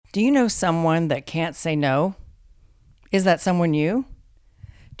Do you know someone that can't say no? Is that someone you?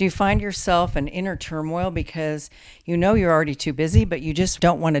 Do you find yourself in inner turmoil because you know you're already too busy, but you just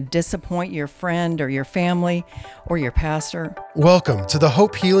don't want to disappoint your friend or your family or your pastor? Welcome to the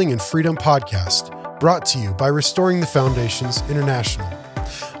Hope, Healing, and Freedom podcast, brought to you by Restoring the Foundations International.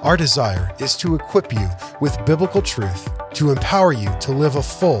 Our desire is to equip you with biblical truth to empower you to live a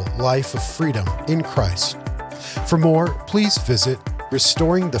full life of freedom in Christ. For more, please visit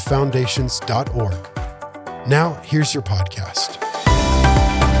restoringthefoundations.org. Now, here's your podcast.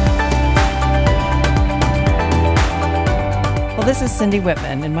 Well, this is Cindy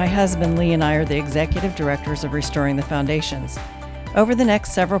Whitman, and my husband Lee and I are the executive directors of Restoring the Foundations. Over the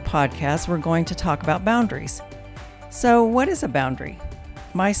next several podcasts, we're going to talk about boundaries. So, what is a boundary?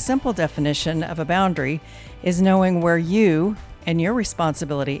 My simple definition of a boundary is knowing where you and your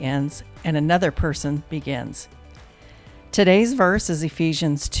responsibility ends and another person begins. Today's verse is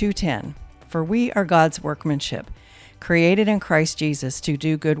Ephesians 2:10. For we are God's workmanship, created in Christ Jesus to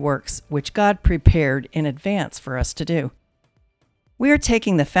do good works, which God prepared in advance for us to do. We are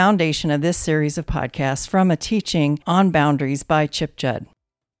taking the foundation of this series of podcasts from a teaching on boundaries by Chip Judd.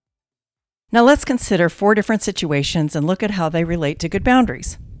 Now let's consider 4 different situations and look at how they relate to good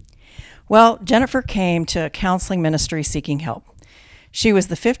boundaries. Well, Jennifer came to a counseling ministry seeking help. She was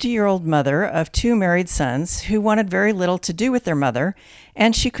the 50-year-old mother of 2 married sons who wanted very little to do with their mother,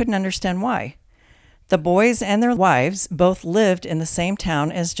 and she couldn't understand why. The boys and their wives both lived in the same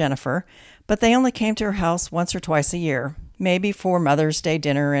town as Jennifer, but they only came to her house once or twice a year, maybe for Mother's Day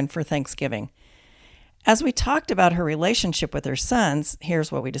dinner and for Thanksgiving. As we talked about her relationship with her sons,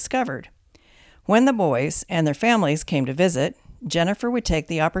 here's what we discovered. When the boys and their families came to visit, Jennifer would take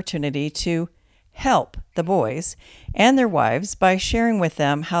the opportunity to help the boys and their wives by sharing with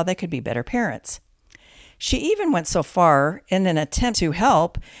them how they could be better parents. She even went so far in an attempt to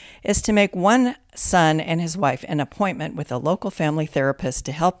help as to make one son and his wife an appointment with a local family therapist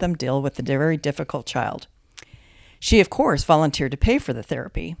to help them deal with a very difficult child. She, of course, volunteered to pay for the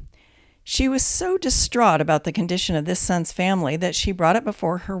therapy. She was so distraught about the condition of this son's family that she brought it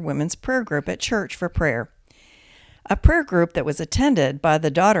before her women's prayer group at church for prayer, a prayer group that was attended by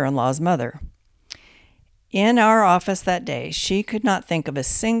the daughter-in-law's mother. In our office that day, she could not think of a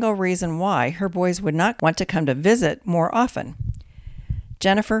single reason why her boys would not want to come to visit more often.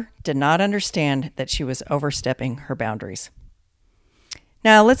 Jennifer did not understand that she was overstepping her boundaries.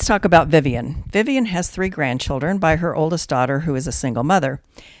 Now let's talk about Vivian. Vivian has 3 grandchildren by her oldest daughter, who is a single mother.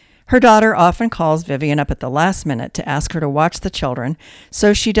 Her daughter often calls Vivian up at the last minute to ask her to watch the children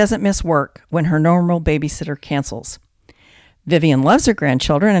so she doesn't miss work when her normal babysitter cancels. Vivian loves her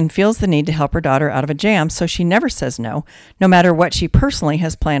grandchildren and feels the need to help her daughter out of a jam, so she never says no, no matter what she personally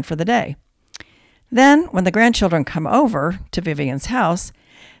has planned for the day. Then, when the grandchildren come over to Vivian's house,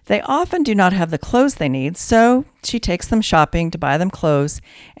 they often do not have the clothes they need, so she takes them shopping to buy them clothes,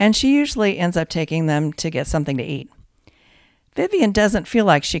 and she usually ends up taking them to get something to eat. Vivian doesn't feel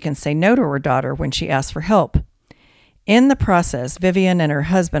like she can say no to her daughter when she asks for help. In the process, Vivian and her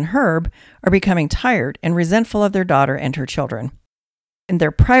husband, Herb, are becoming tired and resentful of their daughter and her children. In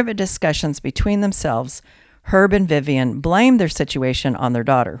their private discussions between themselves, Herb and Vivian blame their situation on their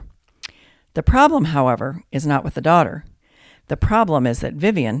daughter. The problem, however, is not with the daughter. The problem is that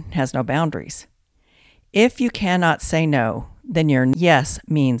Vivian has no boundaries. If you cannot say no, then your yes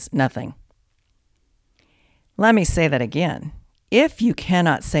means nothing. Let me say that again. If you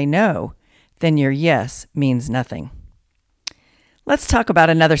cannot say no, then your yes means nothing. Let's talk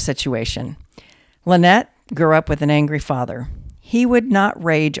about another situation. Lynette grew up with an angry father. He would not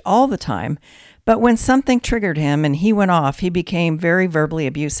rage all the time, but when something triggered him and he went off, he became very verbally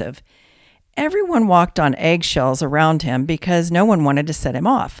abusive. Everyone walked on eggshells around him because no one wanted to set him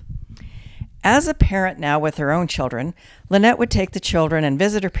off. As a parent now with her own children, Lynette would take the children and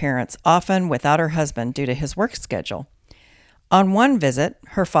visit her parents, often without her husband due to his work schedule. On one visit,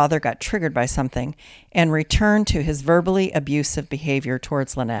 her father got triggered by something and returned to his verbally abusive behavior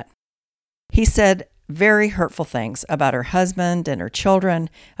towards Lynette. He said very hurtful things about her husband and her children,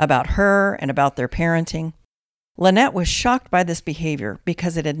 about her and about their parenting. Lynette was shocked by this behavior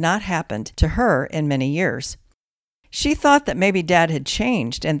because it had not happened to her in many years. She thought that maybe Dad had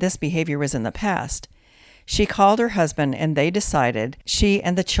changed and this behavior was in the past. She called her husband and they decided she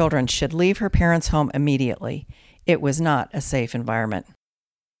and the children should leave her parents' home immediately. It was not a safe environment.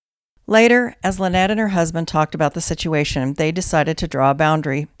 Later, as Lynette and her husband talked about the situation, they decided to draw a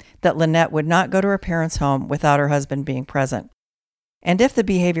boundary that Lynette would not go to her parents' home without her husband being present. And if the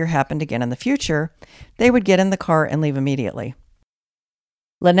behavior happened again in the future, they would get in the car and leave immediately.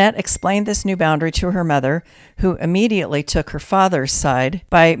 Lynette explained this new boundary to her mother, who immediately took her father's side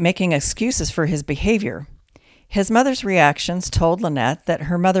by making excuses for his behavior. His mother's reactions told Lynette that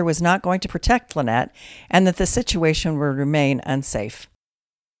her mother was not going to protect Lynette and that the situation would remain unsafe.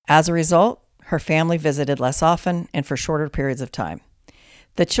 As a result, her family visited less often and for shorter periods of time.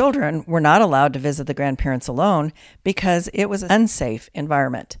 The children were not allowed to visit the grandparents alone because it was an unsafe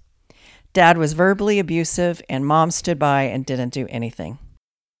environment. Dad was verbally abusive and Mom stood by and didn't do anything.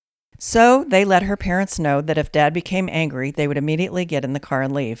 So they let her parents know that if Dad became angry, they would immediately get in the car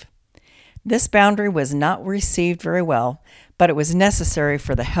and leave. This boundary was not received very well, but it was necessary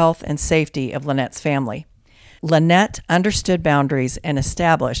for the health and safety of Lynette's family. Lynette understood boundaries and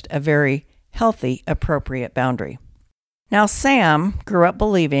established a very healthy, appropriate boundary. Now, Sam grew up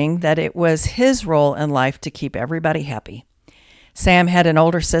believing that it was his role in life to keep everybody happy. Sam had an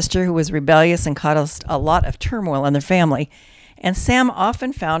older sister who was rebellious and caused a lot of turmoil in their family, and Sam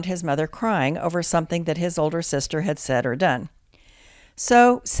often found his mother crying over something that his older sister had said or done.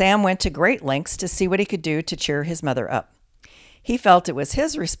 So Sam went to great lengths to see what he could do to cheer his mother up. He felt it was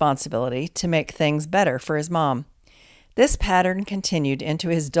his responsibility to make things better for his mom. This pattern continued into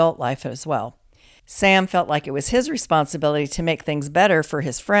his adult life as well. Sam felt like it was his responsibility to make things better for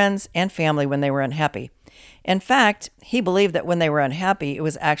his friends and family when they were unhappy. In fact, he believed that when they were unhappy, it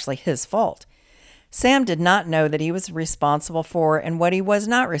was actually his fault. Sam did not know that he was responsible for and what he was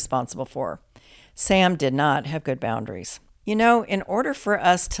not responsible for. Sam did not have good boundaries. You know, in order for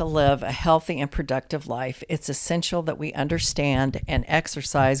us to live a healthy and productive life, it's essential that we understand and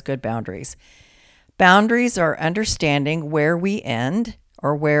exercise good boundaries. Boundaries are understanding where we end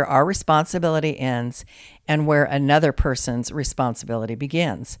or where our responsibility ends and where another person's responsibility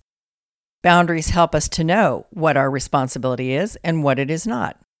begins. Boundaries help us to know what our responsibility is and what it is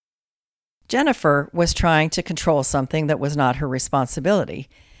not. Jennifer was trying to control something that was not her responsibility,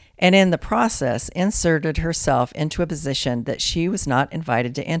 and in the process inserted herself into a position that she was not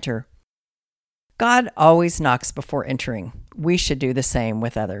invited to enter. God always knocks before entering. We should do the same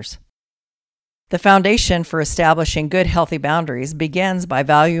with others. The foundation for establishing good, healthy boundaries begins by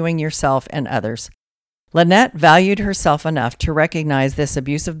valuing yourself and others. Lynette valued herself enough to recognize this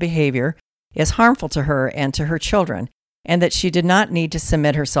abusive behavior is harmful to her and to her children, and that she did not need to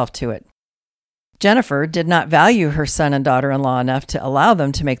submit herself to it. Jennifer did not value her son and daughter-in-law enough to allow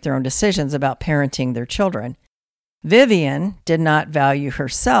them to make their own decisions about parenting their children. Vivian did not value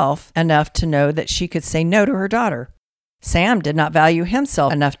herself enough to know that she could say no to her daughter. Sam did not value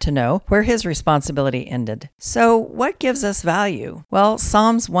himself enough to know where his responsibility ended. So what gives us value? Well,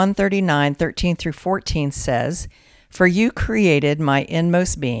 Psalms 139:13-14 says, "For you created my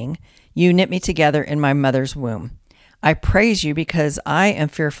inmost being. You knit me together in my mother's womb. I praise you because I am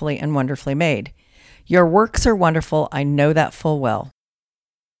fearfully and wonderfully made. Your works are wonderful. I know that full well."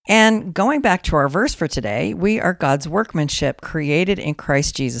 And going back to our verse for today, we are God's workmanship created in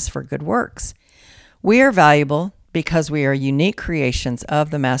Christ Jesus for good works. We are valuable because we are unique creations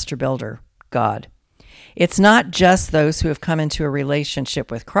of the master builder, God. It's not just those who have come into a relationship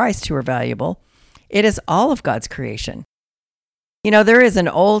with Christ who are valuable. It is all of God's creation. You know, there is an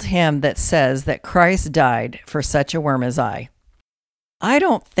old hymn that says that Christ died for such a worm as I. I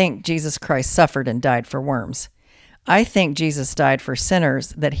don't think Jesus Christ suffered and died for worms. I think Jesus died for sinners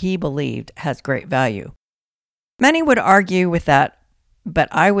that he believed has great value. Many would argue with that, but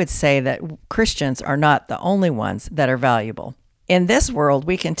I would say that Christians are not the only ones that are valuable. In this world,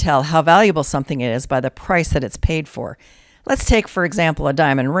 we can tell how valuable something is by the price that it's paid for. Let's take, for example, a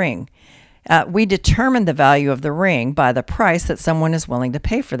diamond ring. We determine the value of the ring by the price that someone is willing to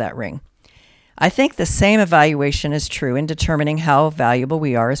pay for that ring. I think the same evaluation is true in determining how valuable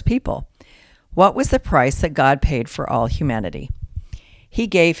we are as people. What was the price that God paid for all humanity? He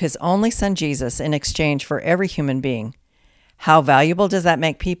gave his only son Jesus in exchange for every human being. How valuable does that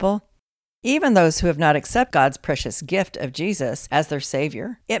make people? Even those who have not accepted God's precious gift of Jesus as their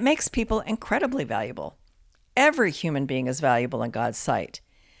Savior, it makes people incredibly valuable. Every human being is valuable in God's sight.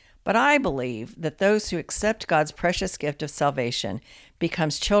 But I believe that those who accept God's precious gift of salvation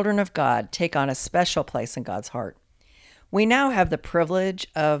becomes children of God take on a special place in God's heart. We now have the privilege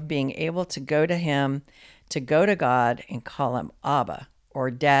of being able to go to him, to go to God and call him Abba or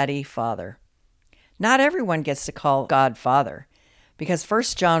Daddy, Father. Not everyone gets to call God Father, because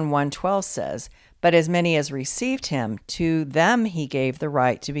 1 John 1:12 says, "But as many as received him, to them he gave the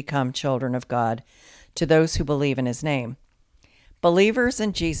right to become children of God, to those who believe in his name." Believers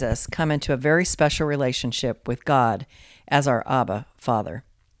in Jesus come into a very special relationship with God as our Abba, Father.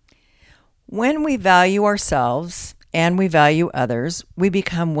 When we value ourselves and we value others, we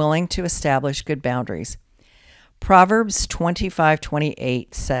become willing to establish good boundaries. Proverbs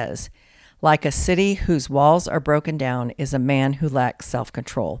 25:28 says, "Like a city whose walls are broken down is a man who lacks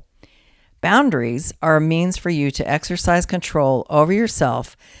self-control." Boundaries are a means for you to exercise control over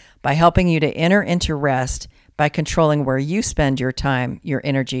yourself by helping you to enter into rest by controlling where you spend your time, your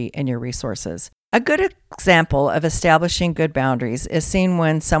energy, and your resources. A good example of establishing good boundaries is seen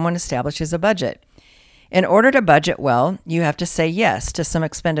when someone establishes a budget. In order to budget well, you have to say yes to some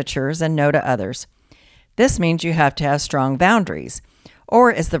expenditures and no to others. This means you have to have strong boundaries,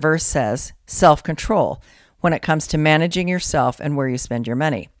 or as the verse says, self-control, when it comes to managing yourself and where you spend your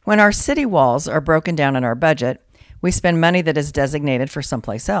money. When our city walls are broken down in our budget, we spend money that is designated for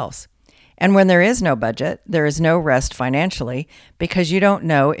someplace else. And when there is no budget, there is no rest financially because you don't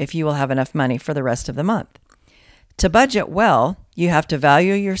know if you will have enough money for the rest of the month. To budget well, you have to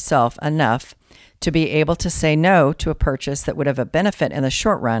value yourself enough to be able to say no to a purchase that would have a benefit in the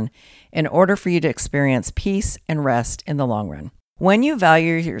short run in order for you to experience peace and rest in the long run. When you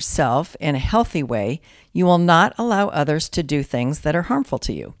value yourself in a healthy way, you will not allow others to do things that are harmful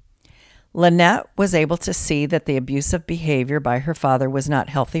to you. Lynette was able to see that the abusive behavior by her father was not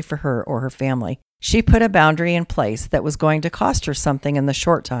healthy for her or her family. She put a boundary in place that was going to cost her something in the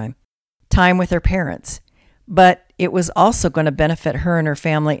short time with her parents, but it was also going to benefit her and her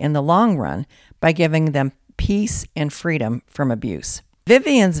family in the long run by giving them peace and freedom from abuse.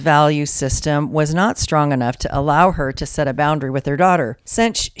 Vivian's value system was not strong enough to allow her to set a boundary with her daughter.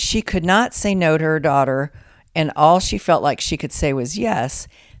 Since she could not say no to her daughter and all she felt like she could say was yes,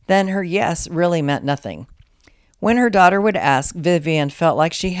 then her yes really meant nothing. When her daughter would ask, Vivian felt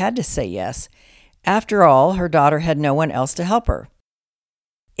like she had to say yes. After all, her daughter had no one else to help her.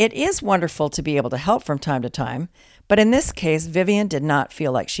 It is wonderful to be able to help from time to time, but in this case, Vivian did not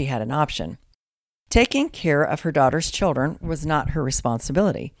feel like she had an option. Taking care of her daughter's children was not her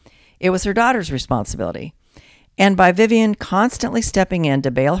responsibility. It was her daughter's responsibility. And by Vivian constantly stepping in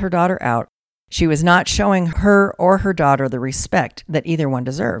to bail her daughter out, she was not showing her or her daughter the respect that either one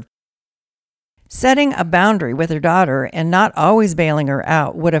deserved. Setting a boundary with her daughter and not always bailing her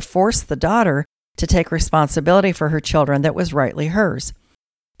out would have forced the daughter to take responsibility for her children that was rightly hers.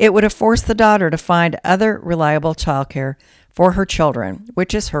 It would have forced the daughter to find other reliable childcare for her children,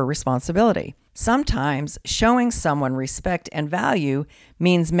 which is her responsibility. Sometimes showing someone respect and value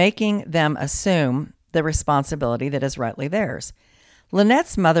means making them assume the responsibility that is rightly theirs.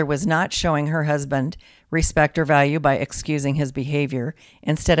 Lynette's mother was not showing her husband respect or value by excusing his behavior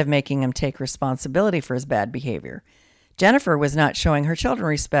instead of making him take responsibility for his bad behavior. Jennifer was not showing her children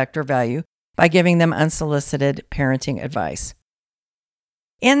respect or value by giving them unsolicited parenting advice.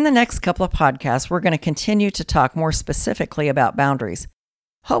 In the next couple of podcasts, we're going to continue to talk more specifically about boundaries.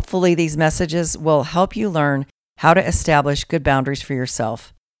 Hopefully, these messages will help you learn how to establish good boundaries for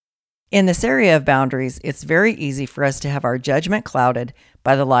yourself. In this area of boundaries, it's very easy for us to have our judgment clouded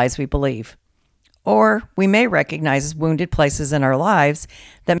by the lies we believe. Or we may recognize wounded places in our lives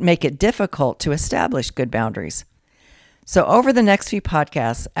that make it difficult to establish good boundaries. So over the next few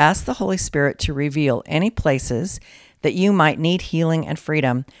podcasts, ask the Holy Spirit to reveal any places that you might need healing and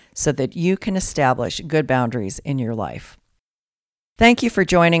freedom so that you can establish good boundaries in your life. Thank you for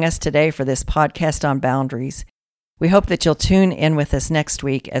joining us today for this podcast on boundaries. We hope that you'll tune in with us next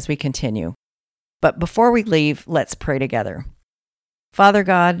week as we continue. But before we leave, let's pray together. Father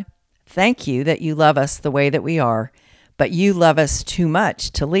God, thank you that you love us the way that we are, but you love us too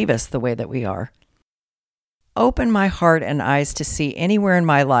much to leave us the way that we are. Open my heart and eyes to see anywhere in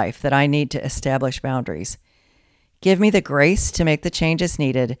my life that I need to establish boundaries. Give me the grace to make the changes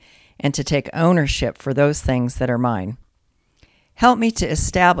needed and to take ownership for those things that are mine. Help me to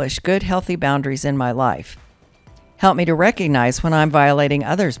establish good, healthy boundaries in my life. Help me to recognize when I'm violating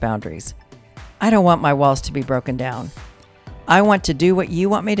others' boundaries. I don't want my walls to be broken down. I want to do what you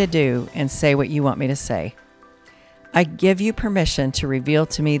want me to do and say what you want me to say. I give you permission to reveal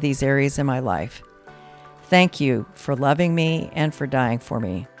to me these areas in my life. Thank you for loving me and for dying for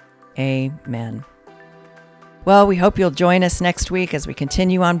me. Amen. Well, we hope you'll join us next week as we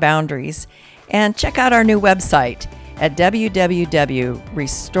continue on boundaries, and check out our new website at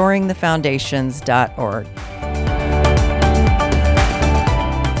www.restoringthefoundations.org.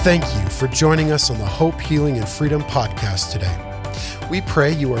 Thank you for joining us on the Hope, Healing, and Freedom podcast today. We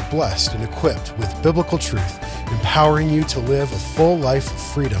pray you are blessed and equipped with biblical truth, empowering you to live a full life of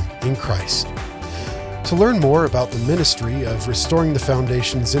freedom in Christ. To learn more about the ministry of Restoring the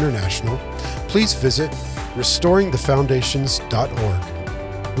Foundations International, please visit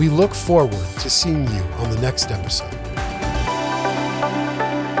restoringthefoundations.org. We look forward to seeing you on the next episode.